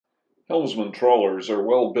Helmsman trawlers are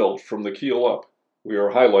well built from the keel up. We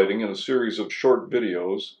are highlighting in a series of short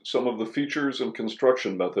videos some of the features and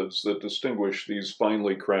construction methods that distinguish these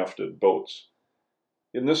finely crafted boats.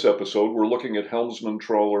 In this episode, we're looking at Helmsman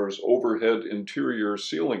Trawlers' overhead interior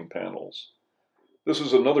ceiling panels. This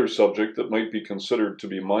is another subject that might be considered to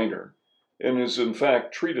be minor, and is in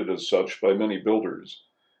fact treated as such by many builders,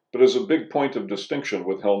 but is a big point of distinction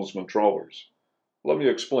with Helmsman Trawlers. Let me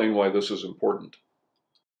explain why this is important.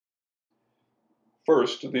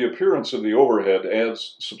 First, the appearance of the overhead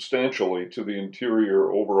adds substantially to the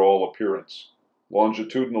interior overall appearance.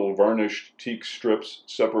 Longitudinal varnished teak strips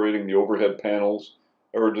separating the overhead panels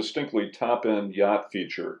are a distinctly top-end yacht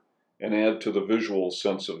feature and add to the visual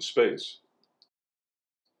sense of space.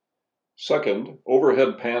 Second,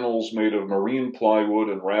 overhead panels made of marine plywood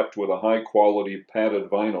and wrapped with a high-quality padded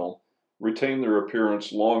vinyl retain their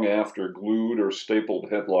appearance long after glued or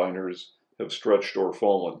stapled headliners have stretched or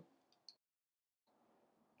fallen.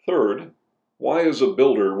 Third, why as a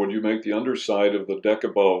builder would you make the underside of the deck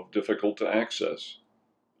above difficult to access?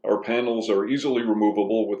 Our panels are easily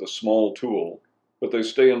removable with a small tool, but they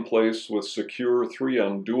stay in place with secure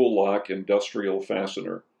 3M dual lock industrial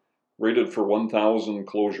fastener, rated for 1,000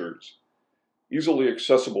 closures. Easily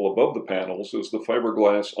accessible above the panels is the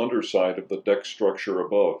fiberglass underside of the deck structure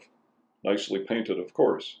above, nicely painted of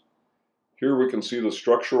course. Here we can see the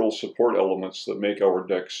structural support elements that make our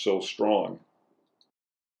decks so strong.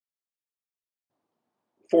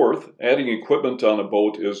 Fourth, adding equipment on a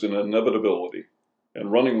boat is an inevitability,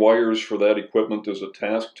 and running wires for that equipment is a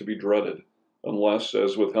task to be dreaded, unless,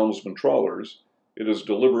 as with Helmsman Trawlers, it is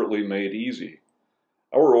deliberately made easy.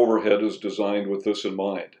 Our overhead is designed with this in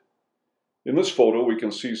mind. In this photo we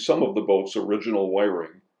can see some of the boat's original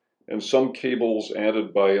wiring, and some cables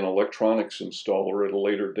added by an electronics installer at a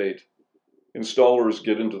later date. Installers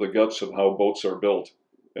get into the guts of how boats are built,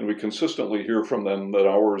 and we consistently hear from them that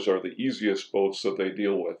ours are the easiest boats that they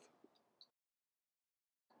deal with.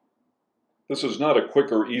 This is not a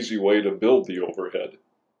quick or easy way to build the overhead,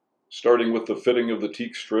 starting with the fitting of the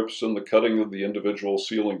teak strips and the cutting of the individual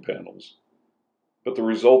ceiling panels. But the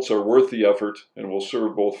results are worth the effort and will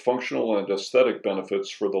serve both functional and aesthetic benefits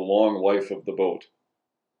for the long life of the boat.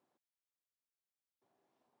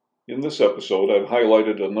 In this episode, I've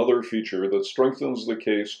highlighted another feature that strengthens the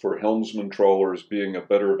case for Helmsman trawlers being a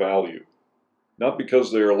better value, not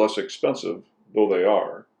because they are less expensive, though they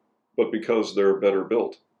are, but because they're better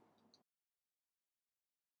built.